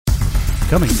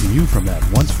Coming to you from that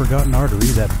once-forgotten artery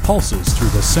that pulses through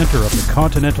the center of the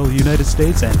continental United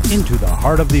States and into the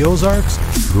heart of the Ozarks,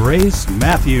 Grace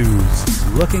Matthews.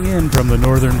 Looking in from the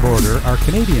northern border, our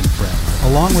Canadian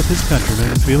friend, along with his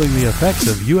countrymen feeling the effects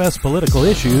of U.S. political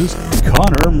issues,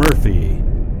 Connor Murphy.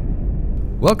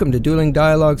 Welcome to Dueling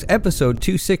Dialogues, episode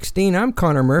 216. I'm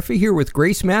Connor Murphy, here with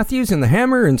Grace Matthews in the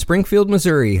Hammer in Springfield,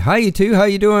 Missouri. Hi, you two. How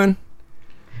you doing?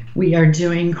 We are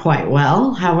doing quite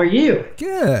well. How are you?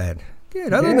 Good.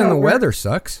 Other than the weather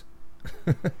sucks.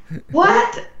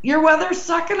 What? Your weather's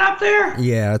sucking up there?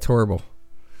 Yeah, it's horrible.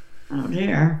 Oh,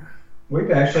 dear. We've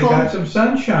actually got some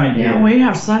sunshine here. Yeah, we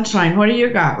have sunshine. What do you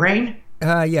got, rain?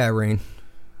 Yeah, rain.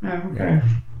 Oh, okay. Yeah.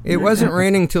 It wasn't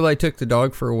raining till I took the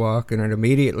dog for a walk, and it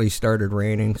immediately started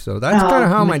raining. So that's kind of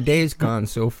how my day's gone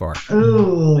so far.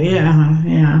 Oh,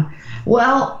 yeah.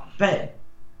 Well, but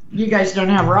you guys don't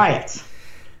have riots.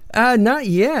 Not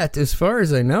yet, as far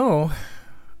as I know.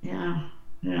 Yeah.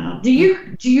 Do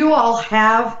you all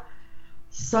have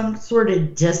some sort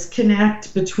of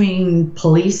disconnect between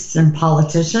police and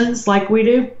politicians like we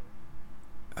do?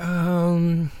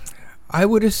 I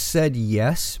would have said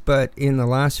yes, but in the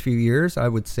last few years, I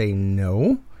would say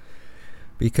no.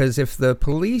 Because if the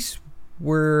police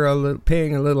were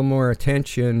paying a little more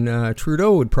attention,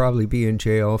 Trudeau would probably be in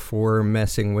jail for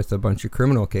messing with a bunch of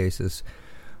criminal cases.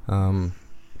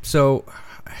 So,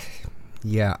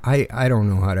 yeah, I don't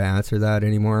know how to answer that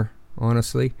anymore,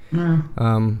 honestly.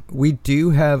 We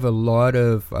do have a lot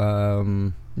of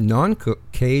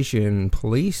non-Caucasian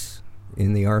police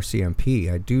in the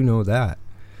RCMP. I do know that.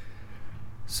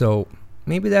 So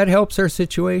maybe that helps our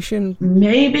situation.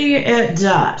 Maybe it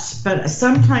does, but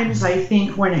sometimes I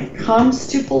think when it comes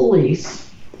to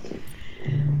police,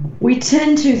 we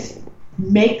tend to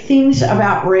make things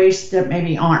about race that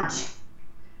maybe aren't.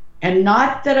 And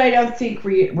not that I don't think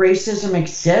racism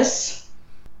exists.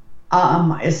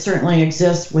 It certainly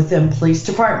exists within police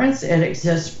departments. It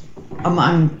exists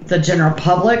among the general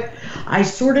public. I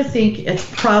sort of think it's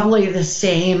probably the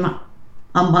same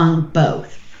among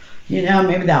both. You know,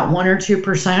 maybe that 1 or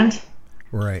 2%.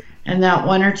 Right. And that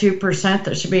 1 or 2%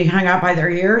 that should be hung out by their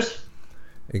ears.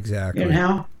 Exactly. You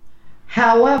know?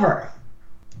 However,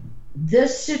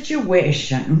 this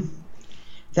situation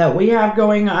that we have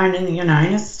going on in the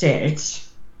United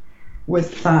States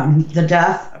with the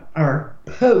death or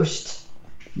post-mortem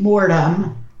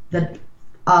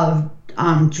of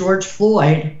George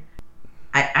Floyd,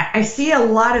 I see a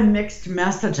lot of mixed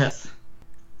messages.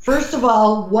 First of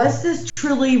all, was this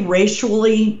truly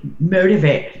racially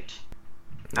motivated?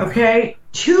 Okay,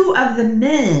 two of the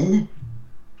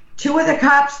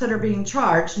cops that are being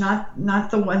charged, not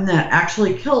the one that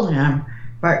actually killed him,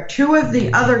 but two of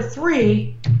the other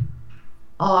three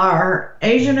are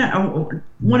Asian.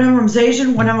 One of them's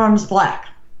Asian, one of them's black.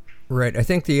 Right. I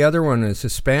think the other one is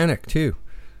Hispanic too.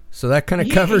 So that kind of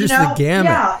covers the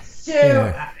gamut. Yeah.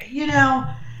 So,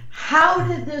 how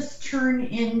did this turn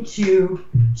into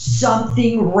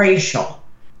something racial?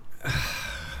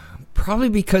 Probably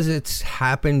because it's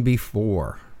happened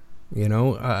before.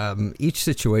 Each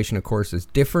situation, of course, is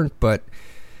different, but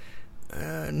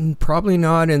probably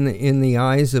not in the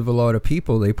eyes of a lot of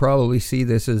people. They probably see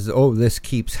this as, this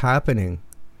keeps happening.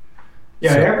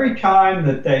 Yeah, so,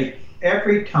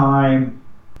 every time,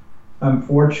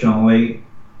 unfortunately,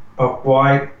 a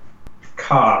white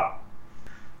cop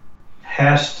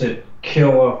has to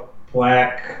kill a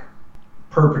black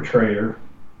perpetrator,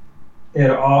 it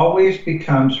always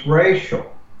becomes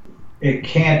racial. It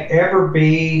can't ever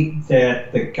be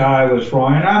that the guy was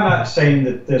wrong. And I'm not saying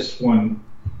that this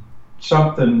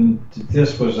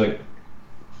was a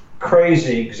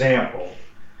crazy example,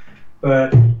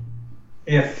 but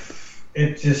if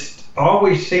it just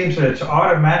always seems that it's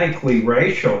automatically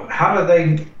racial, how do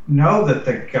they know that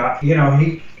the guy,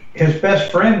 his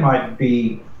best friend might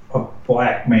be a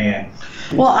black man?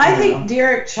 Well, I think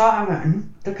Derek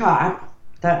Chauvin, the cop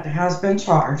that has been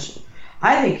charged,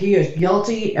 I think he is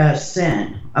guilty of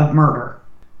sin of murder.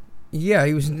 Yeah,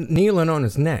 he was kneeling on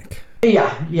his neck.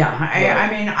 Yeah. I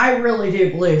mean, I really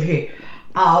do believe he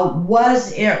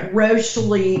was it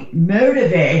racially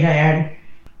motivated.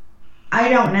 I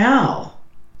don't know.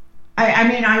 I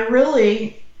mean, I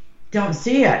really don't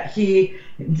see it.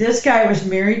 This guy was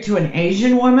married to an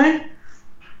Asian woman.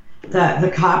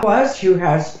 The cop was, who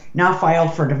has now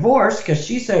filed for divorce because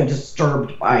she's so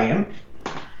disturbed by him.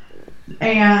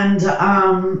 And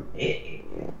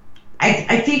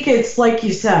I think it's like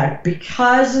you said,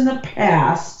 because in the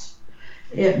past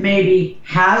it maybe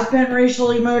has been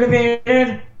racially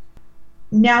motivated,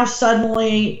 now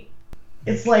suddenly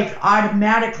it's like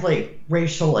automatically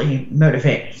racially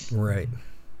motivated. Right.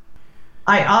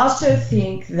 I also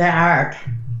think that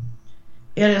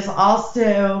it is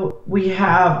also, we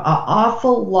have an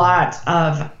awful lot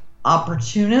of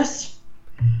opportunists,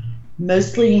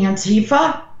 mostly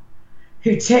Antifa,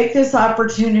 who take this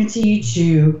opportunity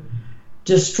to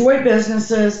destroy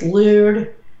businesses,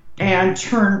 loot, and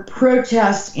turn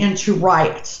protests into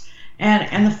riots.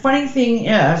 And the funny thing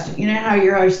is, you know how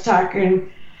you're always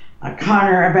talking,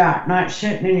 Connor, about not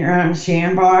shitting in your own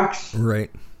sandbox?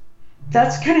 Right.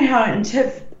 That's kind of how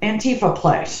Antifa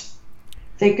plays.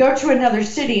 They go to another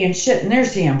city and shit in their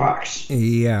sandbox.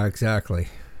 Yeah, exactly.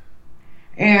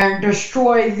 And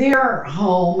destroy their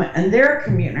home and their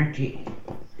community.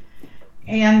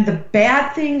 And the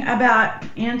bad thing about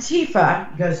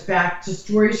Antifa goes back to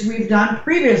stories we've done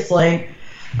previously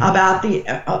about the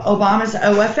Obama's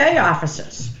OFA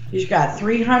offices. He's got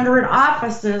 300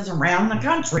 offices around the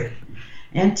country.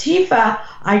 Antifa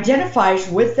identifies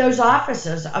with those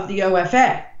offices of the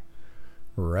OFA.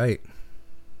 Right.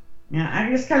 Now, I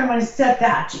just kind of want to set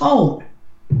that tone.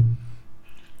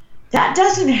 That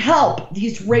doesn't help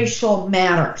these racial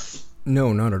matters.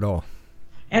 No, not at all.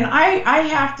 And I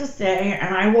have to say,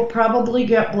 and I will probably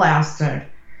get blasted,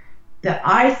 that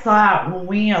I thought when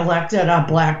we elected a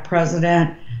black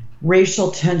president,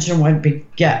 racial tension would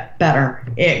get better.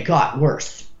 It got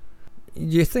worse.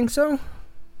 You think so?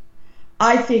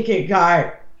 I think it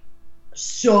got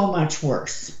so much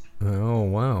worse. Oh,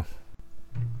 wow.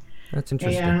 That's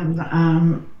interesting.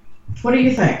 And what do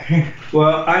you think?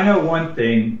 Well, I know one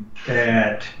thing,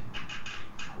 that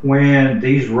when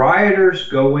these rioters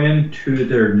go into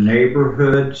their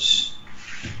neighborhoods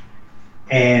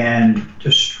and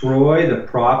destroy the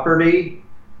property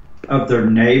of their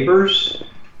neighbors,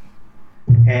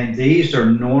 and these are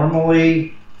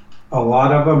normally, a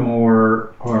lot of them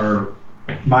are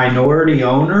minority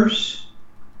owners,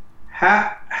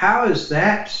 how is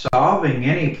that solving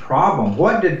any problem?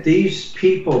 What did these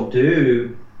people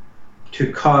do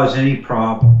to cause any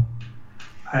problem?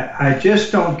 I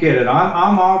just don't get it.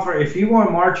 I'm all for, if you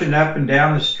want marching up and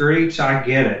down the streets, I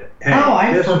get it. Hey,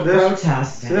 I'm for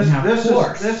protesting.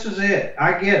 This is it.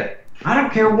 I get it. I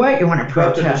don't care what you want to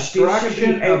But the protest.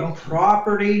 destruction of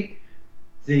property,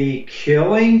 the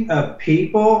killing of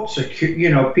people,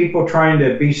 people trying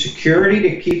to be security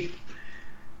to keep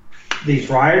these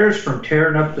rioters from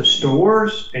tearing up the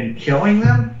stores and killing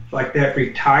them, like that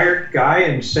retired guy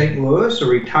in St. Louis, a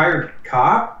retired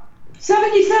cop.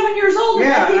 77 years old.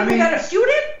 Yeah, I think I mean, we gotta shoot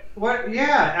him. What?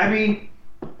 Yeah, I mean,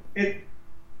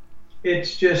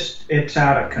 it's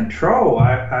out of control.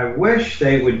 I wish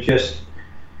they would just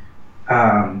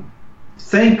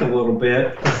think a little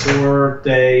bit before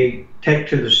they take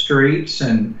to the streets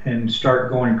and start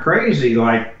going crazy.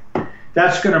 Like,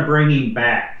 that's going to bring him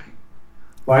back.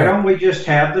 Why don't we just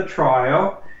have the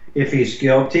trial? If he's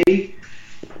guilty,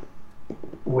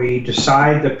 we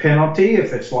decide the penalty.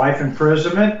 If it's life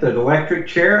imprisonment, the electric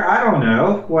chair, I don't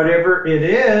know. Whatever it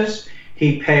is,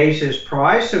 he pays his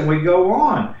price and we go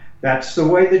on. That's the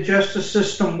way the justice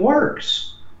system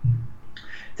works.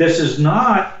 This is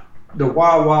not the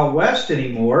Wild Wild West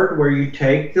anymore, where you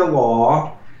take the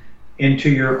law into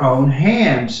your own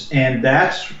hands. And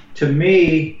that's, to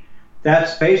me,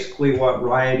 that's basically what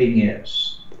rioting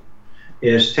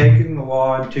is taking the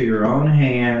law into your own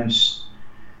hands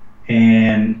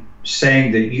and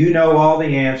saying that you know all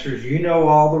the answers, you know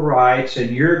all the rights, and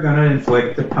you're going to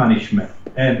inflict the punishment.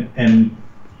 And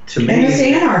to me, And it's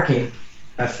anarchy.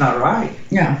 that's not right.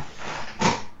 Yeah.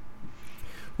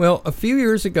 Well, a few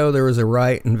years ago, there was a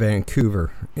riot in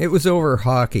Vancouver. It was over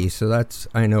hockey, so that's,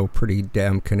 I know, pretty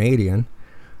damn Canadian.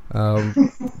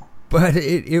 But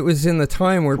it was in the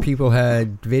time where people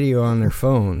had video on their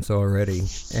phones already.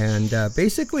 And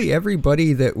basically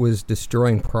everybody that was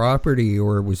destroying property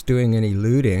or was doing any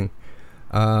looting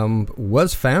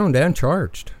was found and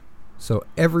charged. So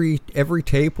every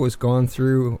tape was gone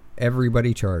through,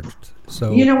 everybody charged.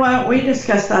 So You know what? We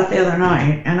discussed that the other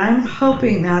night, and I'm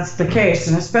hoping that's the case.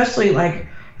 And especially, like,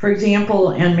 for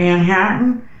example, in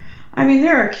Manhattan, I mean,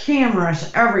 there are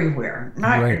cameras everywhere,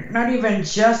 not even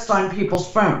just on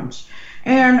people's phones.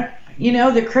 And, you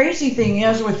know, the crazy thing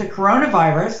is with the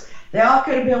coronavirus, they all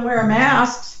could have been wearing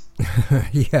masks.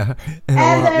 yeah.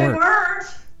 And they weren't.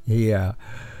 Yeah.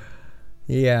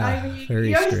 Yeah. I mean, very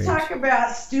you always strange. talk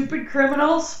about stupid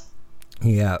criminals.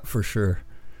 Yeah, for sure.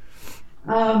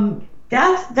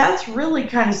 That's really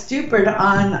kind of stupid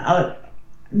on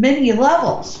many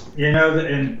levels. You know,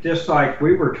 and just like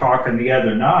we were talking the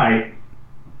other night,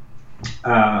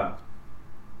 the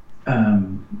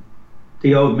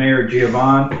old mayor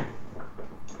Giuliani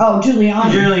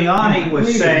Giuliani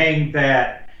was saying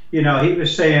that, he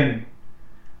was saying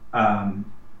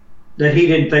that he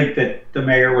didn't think that the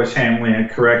mayor was handling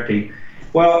it correctly.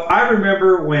 Well, I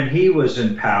remember when he was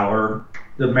in power,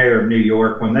 the mayor of New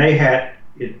York, when they had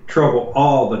trouble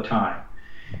all the time.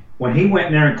 When he went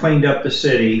in there and cleaned up the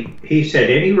city, he said,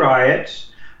 any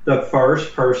riots, the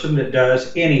first person that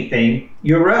does anything,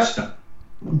 you arrest them.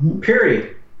 Mm-hmm.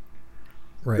 Period.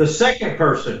 Right. The second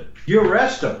person, you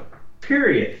arrest them.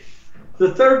 Period.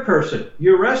 The third person,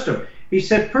 you arrest them. He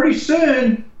said, pretty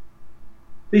soon,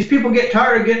 these people get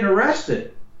tired of getting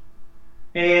arrested.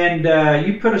 And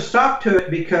you put a stop to it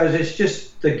because it's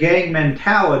just the gang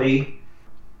mentality.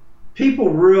 People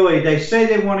really, they say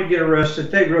they want to get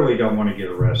arrested. They really don't want to get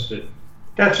arrested.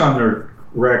 That's on their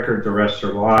record the rest of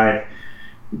their life.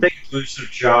 They could lose their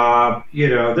job. You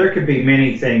know, there could be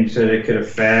many things that it could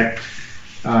affect.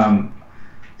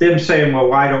 Them saying,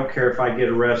 well, I don't care if I get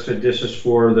arrested. This is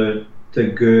for the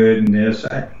good and this.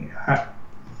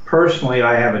 Personally,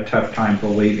 I have a tough time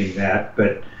believing that,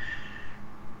 but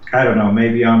I don't know,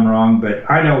 maybe I'm wrong, but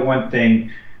I know one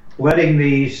thing, letting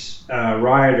these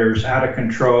rioters out of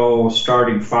control,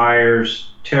 starting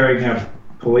fires, tearing up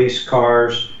police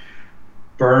cars,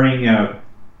 burning a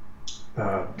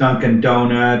Dunkin'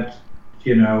 Donut,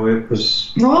 you know, it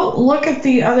was... Well, look at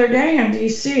the other day in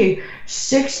D.C.,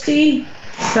 60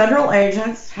 federal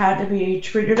agents had to be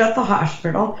treated at the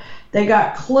hospital. They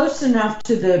got close enough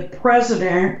to the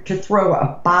president to throw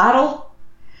a bottle,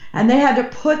 and they had to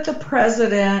put the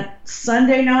president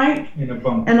Sunday night in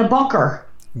a bunker.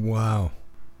 Wow.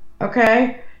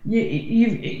 Okay?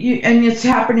 And it's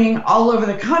happening all over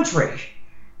the country.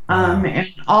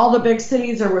 And all the big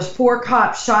cities, there was 4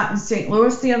 cops shot in St.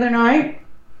 Louis the other night.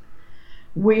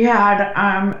 We had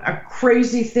a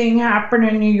crazy thing happen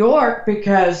in New York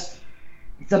because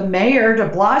the mayor, de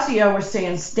Blasio, was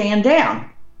saying, stand down,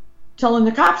 telling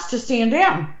the cops to stand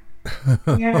down.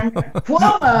 And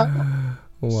Cuomo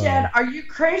said, are you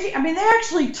crazy? I mean, they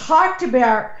actually talked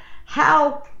about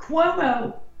how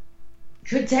Cuomo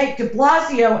could take de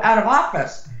Blasio out of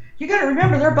office. You got to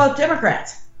remember, they're both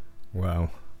Democrats. Wow.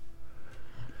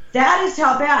 That is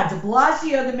how bad. De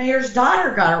Blasio, the mayor's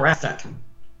daughter, got arrested.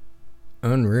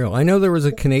 Unreal. I know there was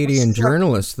a Canadian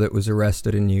journalist that was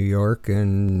arrested in New York,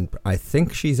 and I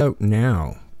think she's out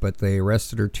now, but they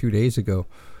arrested her 2 days ago.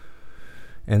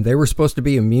 And they were supposed to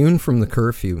be immune from the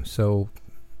curfew, so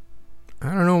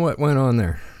I don't know what went on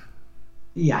there.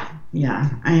 Yeah.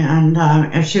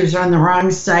 And if she was on the wrong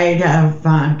side of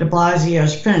de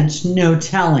Blasio's fence, no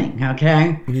telling,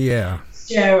 okay? Yeah.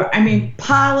 So, I mean,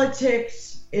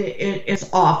 politics, it's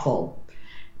awful.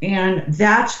 And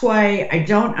that's why I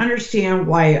don't understand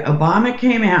why Obama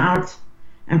came out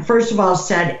and first of all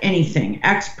said anything.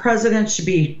 Ex-presidents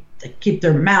should keep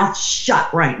their mouths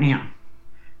shut right now.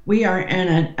 We are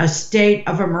in a state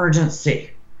of emergency.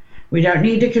 We don't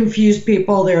need to confuse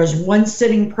people. There is one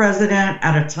sitting president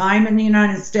at a time in the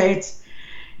United States,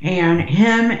 and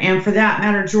him, and for that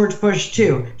matter, George Bush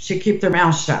too, should keep their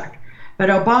mouths shut. But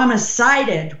Obama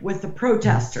sided with the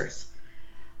protesters.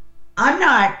 I'm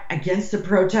not against the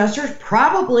protesters,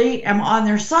 probably am on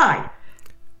their side.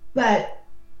 But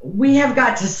we have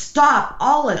got to stop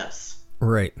all of this.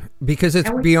 Right. Because it's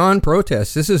beyond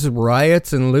protests. This is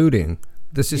riots and looting.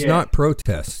 This is not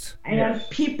protests. And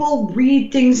people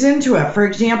read things into it. For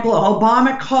example,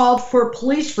 Obama called for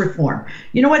police reform.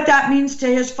 You know what that means to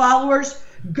his followers?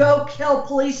 Go kill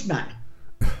policemen.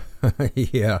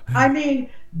 Yeah. I mean,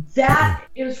 that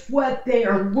is what they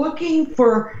are looking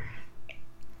for.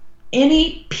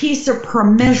 Any piece of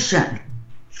permission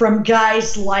from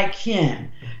guys like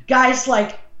him. Guys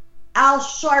like Al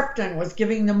Sharpton was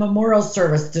giving the memorial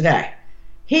service today.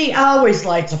 He always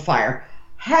lights a fire.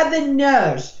 Heaven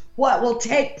knows what will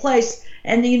take place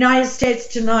in the United States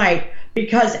tonight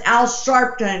because Al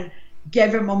Sharpton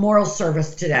gave a memorial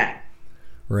service today.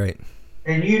 Right.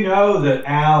 And you know that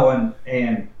Al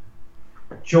and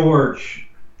George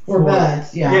were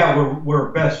buds, we're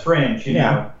best friends, you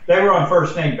know. They were on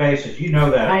first name basis. You know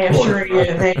that. I assure you,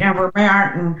 they never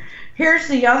met. And here's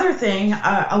the other thing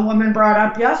a woman brought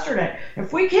up yesterday.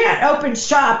 If we can't open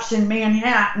shops in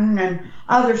Manhattan and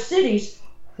other cities,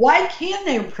 why can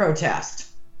they protest?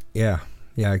 Yeah,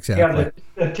 exactly. Yeah,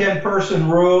 the 10-person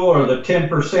rule or the 10%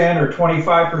 or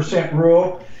 25%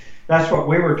 rule, that's what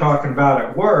we were talking about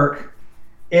at work.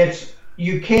 It's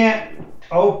you can't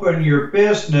open your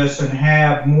business and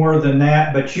have more than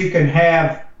that, but you can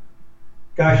have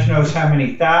gosh knows how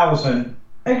many thousand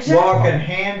walking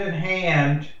hand in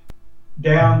hand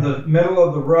down the middle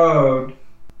of the road,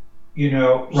 you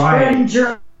know, rioting.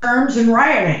 Spreading germs and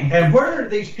rioting. And where are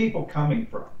these people coming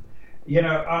from? You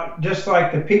know, just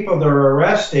like the people they're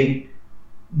arresting,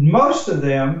 most of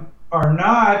them are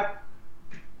not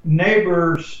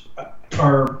neighbors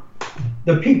are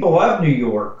the people of New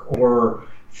York or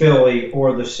Philly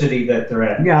or the city that they're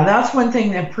at. Yeah, that's one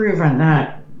thing they've proven,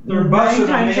 that They're 9 busting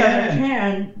times them out of in.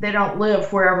 10, they don't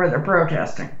live wherever they're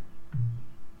protesting.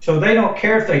 So they don't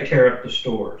care if they tear up the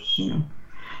stores.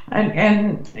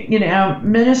 And you know,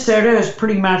 Minnesota is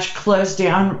pretty much closed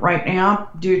down right now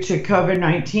due to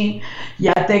COVID-19.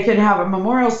 Yet they could have a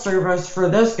memorial service for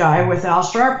this guy with Al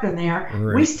Sharpton there.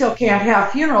 Right. We still can't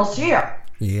have funerals here.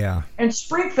 Yeah. In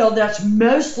Springfield, that's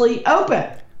mostly open.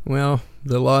 Well,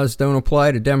 the laws don't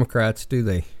apply to Democrats, do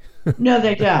they? No,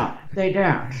 they don't. They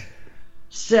don't.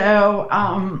 So,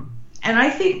 and I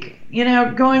think, you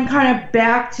know, going kind of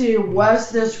back to,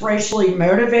 was this racially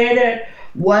motivated?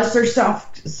 Was there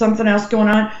something else going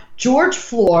on? George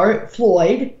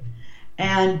Floyd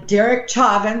and Derek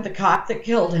Chauvin, the cop that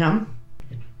killed him,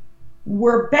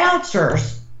 were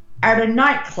bouncers at a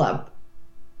nightclub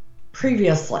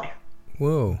previously.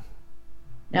 Whoa.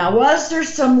 Now, was there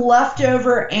some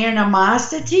leftover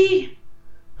animosity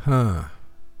Huh.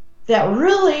 that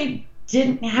really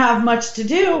didn't have much to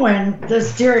do when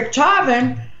this Derek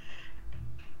Chauvin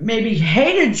maybe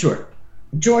hated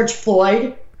George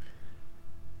Floyd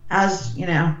as, you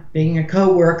know, being a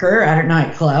co-worker at a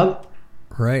nightclub.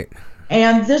 Right.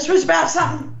 And this was about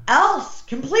something else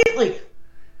completely.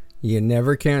 You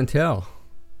never can tell.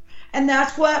 And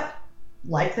that's what,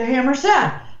 like the Hammer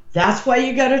said, that's why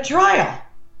you go to trial,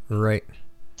 Right.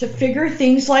 to figure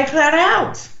things like that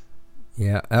out.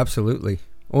 Yeah, absolutely.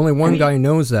 Only one guy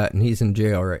knows that, and he's in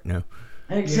jail right now.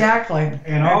 Exactly.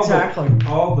 And all exactly.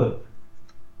 all the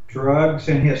drugs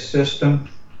in his system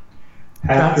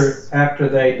after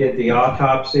they did the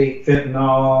autopsy,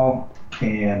 fentanyl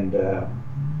and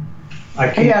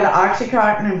He had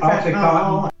Oxycontin and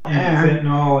fentanyl,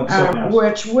 fentanyl and something else.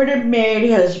 which would have made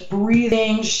his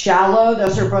breathing shallow.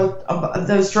 Those are both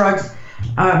those drugs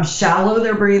shallow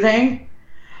their breathing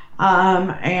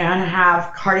and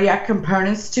have cardiac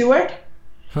components to it.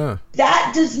 Huh.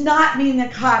 That does not mean the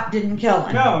cop didn't kill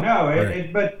him. No,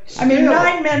 Right. but I mean, still,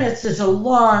 9 minutes is a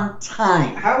long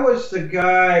time. how was the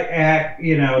guy act?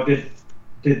 You know,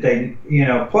 did they? You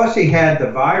know, plus he had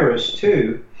the virus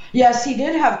too. Yes, he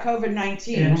did have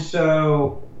COVID-19. And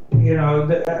so, you know,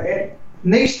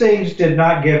 these things did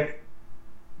not give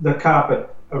the cop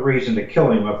a reason to kill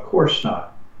him, of course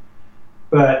not.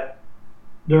 But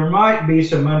there might be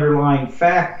some underlying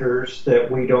factors that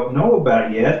we don't know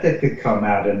about yet that could come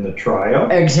out in the trial.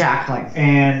 Exactly.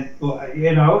 And,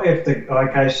 you know,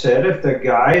 like I said, if the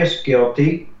guy is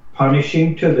guilty, punish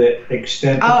him to the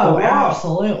extent of the Oh, law.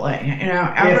 absolutely. You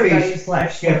know, everybody's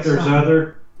life.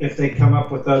 If they come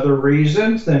up with other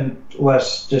reasons, then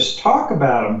let's just talk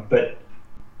about them. But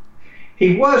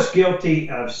he was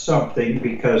guilty of something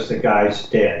because the guy's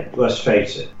dead. Let's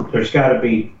face it. There's got to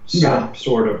be some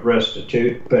sort of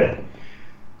restitute. But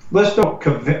let's don't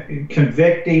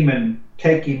convict him and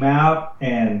take him out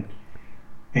and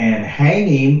hang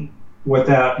him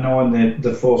without knowing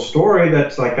the full story.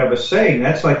 That's like I was saying.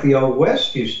 That's like the Old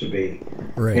West used to be.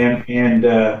 Right. And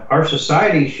our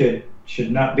society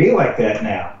should not be like that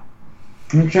now.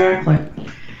 Exactly.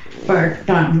 But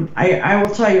I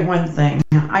will tell you one thing.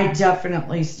 I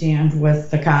definitely stand with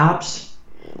the cops.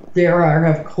 There are,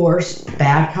 of course,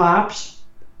 bad cops.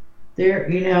 There,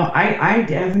 you know, I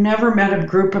have never met a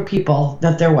group of people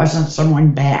that there wasn't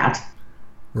someone bad.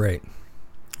 Right.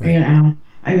 You know,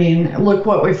 I mean, look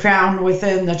what we found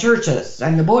within the churches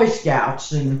and the Boy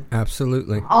Scouts and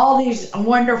Absolutely. all these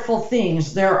wonderful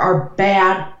things. There are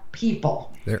bad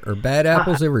people. There are bad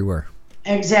apples everywhere.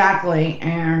 Exactly,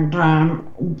 and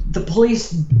the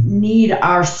police need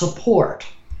our support.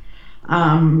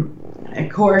 Of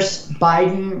course,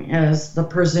 Biden is the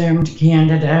presumed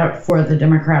candidate for the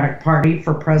Democratic Party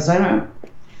for president,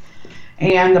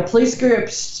 and the police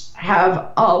groups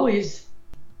have always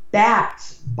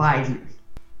backed Biden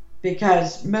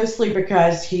mostly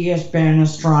because he has been a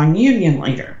strong union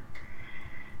leader.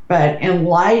 But in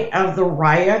light of the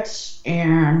riots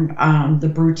and the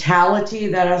brutality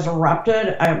that has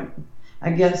erupted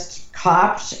against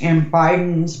cops and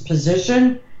Biden's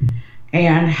position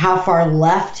and how far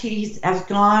left he has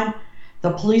gone,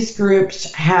 the police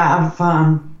groups are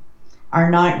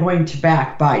not going to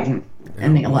back Biden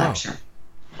in the election.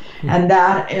 And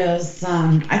that is,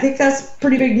 I think that's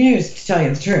pretty big news, to tell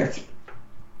you the truth.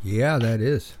 Yeah, that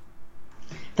is.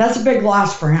 That's a big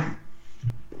loss for him.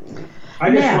 I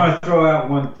just want to throw out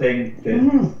one thing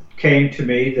that came to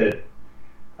me that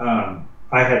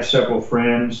I have several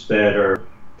friends that are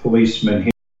policemen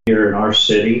here in our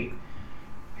city,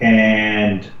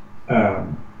 and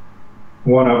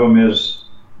one of them is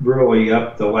really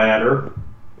up the ladder,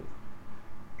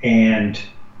 and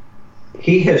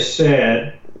he has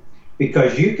said,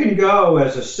 because you can go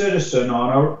as a citizen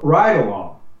on a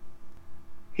ride-along,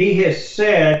 he has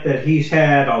said that he's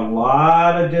had a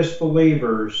lot of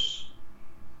disbelievers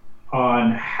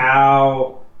on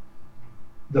how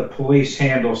the police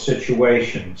handle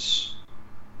situations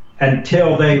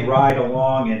until they ride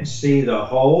along and see the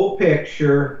whole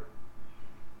picture,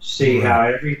 see how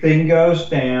everything goes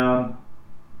down.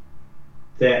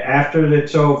 That after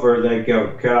it's over, they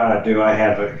go, God, do I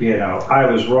have a, I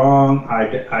was wrong.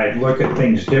 I look at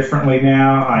things differently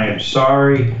now. I am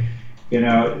sorry.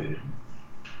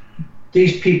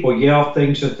 These people yell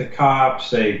things at the cops.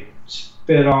 They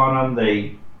spit on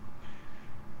them.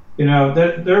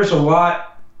 There's a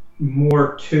lot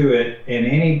more to it. And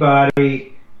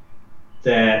anybody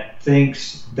that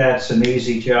thinks that's an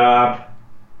easy job,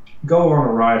 go on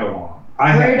a ride along.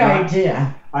 Great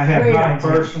idea. I have not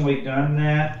personally done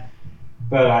that,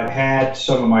 but I've had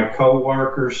some of my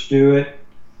coworkers do it,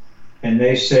 and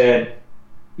they said,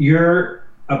 your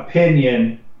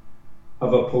opinion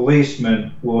of a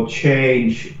policeman will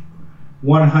change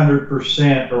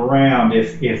 100% around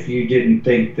if you didn't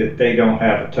think that they don't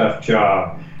have a tough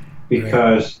job,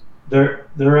 because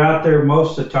they're out there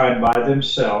most of the time by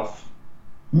themselves.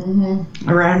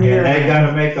 Around here. And they got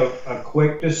to make a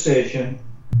quick decision.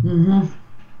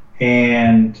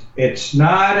 And it's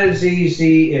not as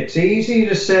easy. It's easy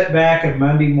to sit back and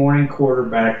Monday morning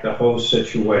quarterback the whole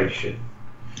situation.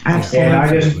 Absolutely. And I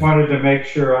just wanted to make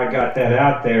sure I got that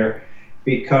out there,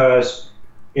 because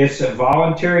it's a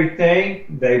voluntary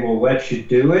thing. They will let you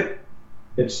do it.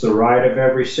 It's the right of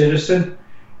every citizen.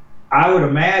 I would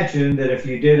imagine that if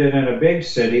you did it in a big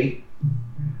city,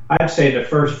 I'd say the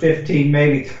first 15,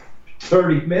 maybe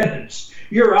 30 minutes,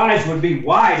 your eyes would be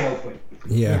wide open.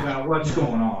 Yeah. About what's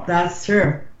going on. That's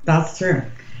true.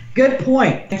 Good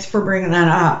point. Thanks for bringing that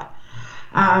up.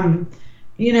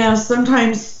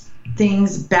 Sometimes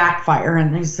things backfire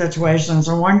in these situations.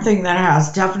 And one thing that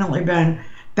has definitely been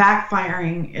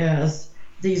backfiring is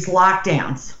these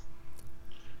lockdowns,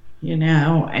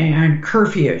 and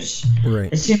curfews.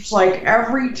 Right. It seems like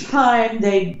every time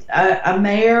a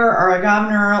mayor or a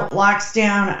governor locks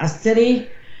down a city,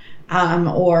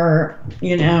 or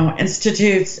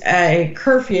institutes a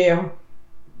curfew,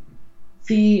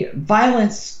 the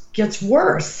violence gets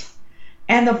worse.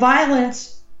 And the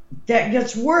violence that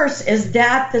gets worse is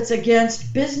that's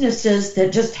against businesses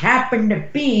that just happen to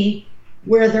be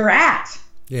where they're at.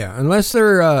 Yeah, unless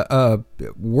they're a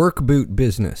work boot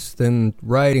business, then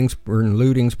rioting's or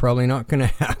looting's probably not going to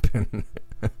happen.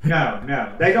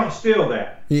 No, they don't steal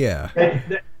that. Yeah.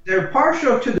 They're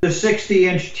partial to the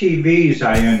 60-inch TVs,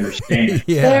 I understand.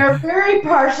 Yeah. They're very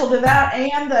partial to that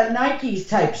and the Nikes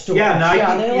type stores. Yeah, Nike.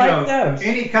 Yeah, they like those.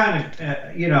 Any kind of,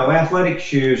 athletic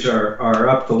shoes are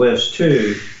up the list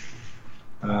too.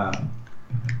 Those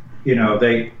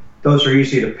are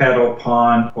easy to pedal,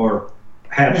 pawn, or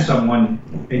have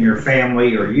someone in your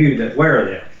family or you that wear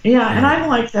them. Yeah, and I'm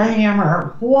like the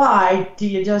hammer. Why do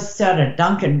you just set a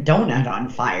Dunkin' Donut on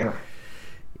fire?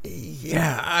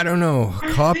 Yeah, I don't know.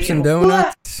 Cops and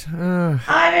donuts?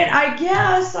 I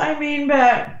guess.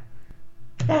 but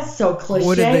that's so cliche.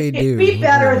 What did they do? Be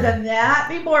better than that.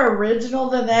 Be more original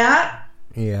than that.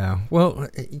 Yeah. Well,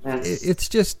 it's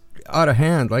just out of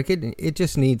hand. Like it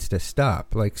just needs to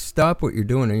stop. Like, stop what you're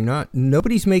doing.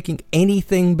 Nobody's making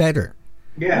anything better.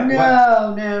 Yeah.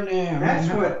 No.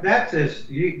 That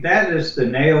is the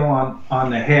nail on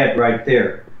the head right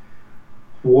there.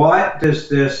 What does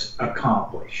this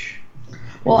accomplish?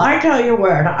 Well, I tell you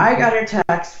what, I got a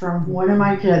text from one of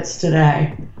my kids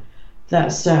today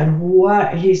that said,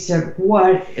 what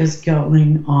is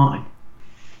going on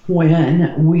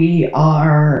when we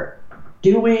are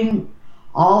doing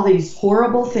all these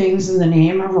horrible things in the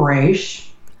name of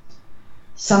race,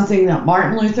 something that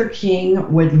Martin Luther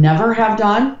King would never have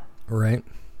done. Right.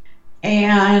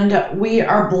 And we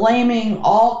are blaming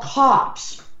all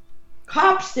cops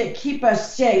that keep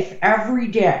us safe every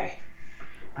day.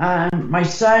 My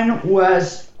son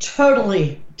was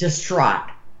totally distraught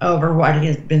over what he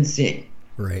had been seeing.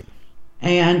 Right.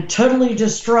 And totally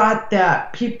distraught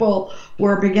that people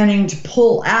were beginning to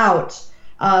pull out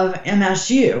of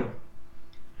MSU,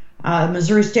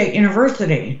 Missouri State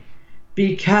University,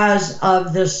 because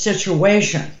of this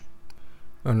situation.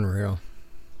 Unreal.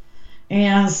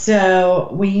 And so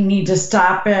we need to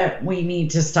stop it. We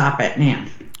need to stop it now.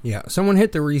 Yeah, someone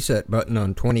hit the reset button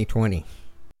on 2020.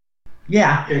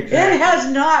 Yeah, exactly. It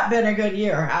has not been a good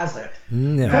year, has it?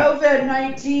 No.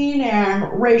 COVID-19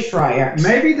 and race riots.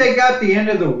 Maybe they got the end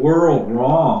of the world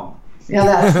wrong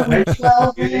Yeah, that's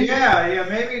 12. Yeah,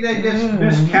 maybe they just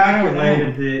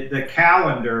miscalculated the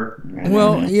calendar.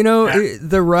 Well, you know,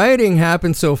 the rioting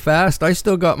happened so fast, I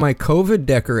still got my COVID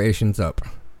decorations up.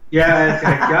 Yeah,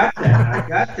 I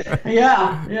got that.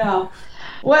 Yeah.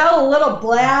 Well, a little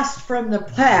blast from the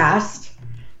past.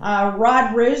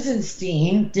 Rod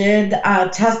Rosenstein did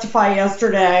testify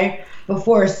yesterday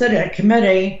before a Senate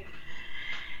committee.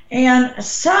 And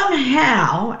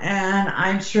somehow, and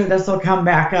I'm sure this will come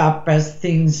back up as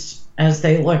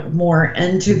they look more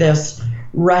into this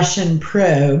Russian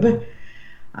probe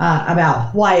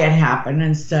about why it happened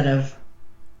instead of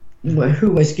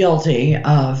who was guilty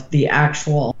of the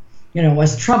actual,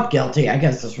 was Trump guilty, I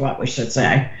guess is what we should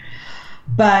say.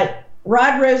 But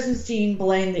Rod Rosenstein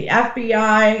blamed the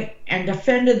FBI and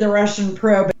defended the Russian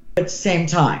probe at the same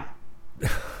time.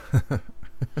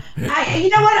 You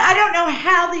know what? I don't know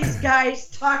how these guys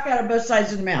talk out of both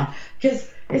sides of the mouth, because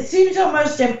it seems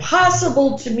almost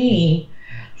impossible to me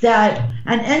that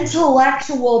an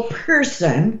intellectual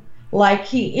person like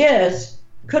he is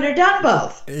could have done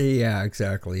both. Yeah,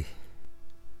 exactly.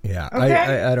 Yeah,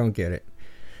 okay? I don't get it.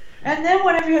 And then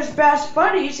one of his best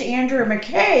buddies, Andrew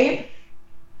McCabe,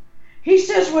 he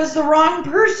says was the wrong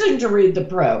person to lead the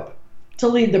probe.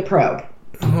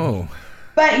 Oh.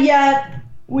 But yet,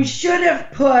 we should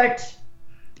have put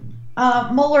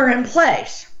Mueller in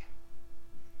place.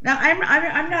 Now,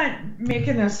 I'm not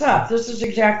making this up. This is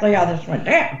exactly how this went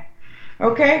down.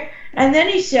 Okay? And then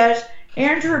he says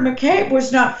Andrew McCabe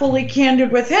was not fully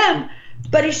candid with him,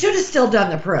 but he should have still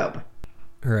done the probe.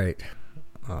 Right.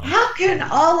 How can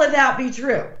all of that be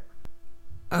true?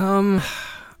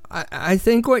 I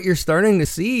think what you're starting to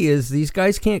see is these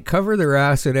guys can't cover their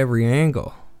ass at every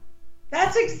angle.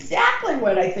 That's exactly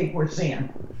what I think we're seeing.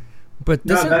 But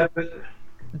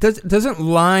doesn't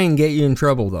lying get you in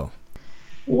trouble, though?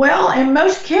 Well, in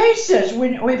most cases,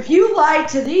 if you lie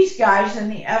to these guys in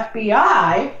the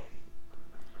FBI,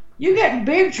 you get in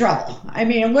big trouble. I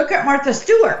mean, look at Martha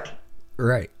Stewart.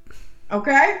 Right.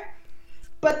 Okay?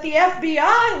 But the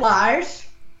FBI lies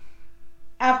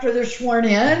after they're sworn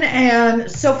in, and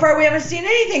so far we haven't seen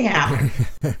anything happen.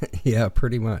 Yeah,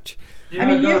 pretty much. I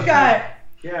mean, you've got...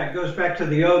 Yeah, it goes back to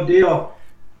the old deal.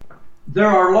 There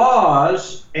are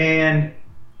laws, and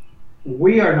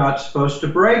we are not supposed to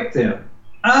break them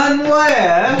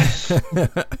unless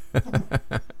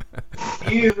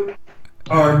you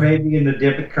are maybe in the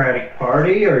Democratic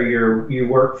Party, or you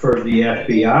work for the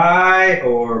FBI,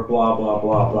 or blah, blah,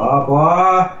 blah, blah,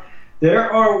 blah.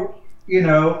 There are,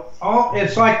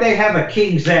 it's like they have a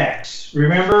King's X.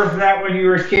 Remember that when you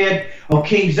were a kid? Oh,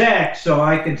 King's X, so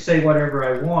I can say whatever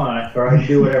I want, or I can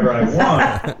do whatever I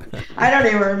want. I don't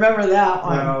even remember that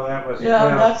one. No, that was...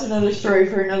 Yeah, that's another story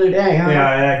for another day, huh?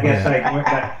 Yeah, I guess I went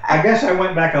back. I guess I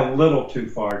went back a little too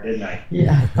far, didn't I?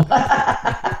 Yeah.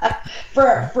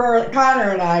 for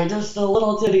Connor and I, just a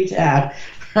little titty tad.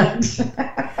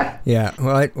 Yeah,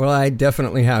 well, I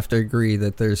definitely have to agree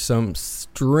that there's some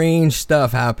strange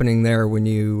stuff happening there when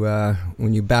you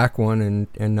back one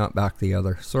and not back the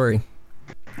other. Sorry,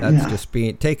 that's just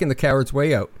taking the coward's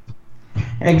way out.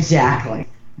 Exactly.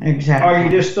 Or you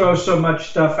just throw so much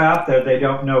stuff out there they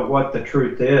don't know what the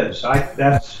truth is.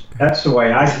 That's the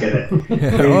way I get it.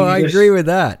 I agree with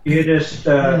that. You just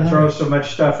throw so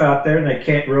much stuff out there and they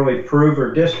can't really prove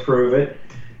or disprove it.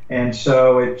 And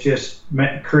so it just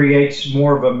creates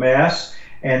more of a mess,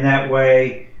 and that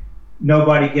way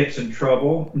nobody gets in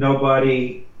trouble.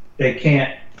 They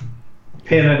can't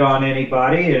pin it on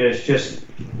anybody. It's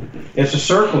a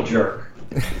circle jerk.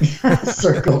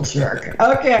 Circle jerk.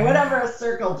 Okay, whatever a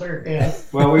circle jerk is.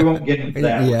 Well, we won't get into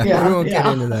that. Yeah, we won't get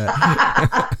into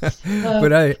that.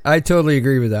 But I totally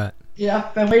agree with that. Yeah,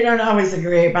 but we don't always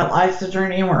agree, but life's a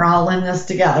journey and we're all in this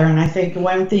together. And I think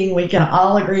one thing we can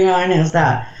all agree on is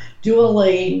that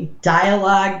dueling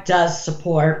dialogue does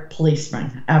support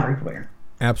policemen everywhere.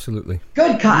 Absolutely.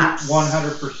 Good cops.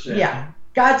 100%. Yeah.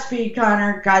 Godspeed,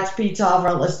 Connor. Godspeed to all of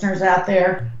our listeners out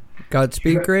there.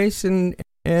 Godspeed, Grace and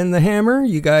the Hammer.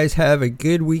 You guys have a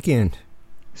good weekend.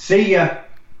 See ya.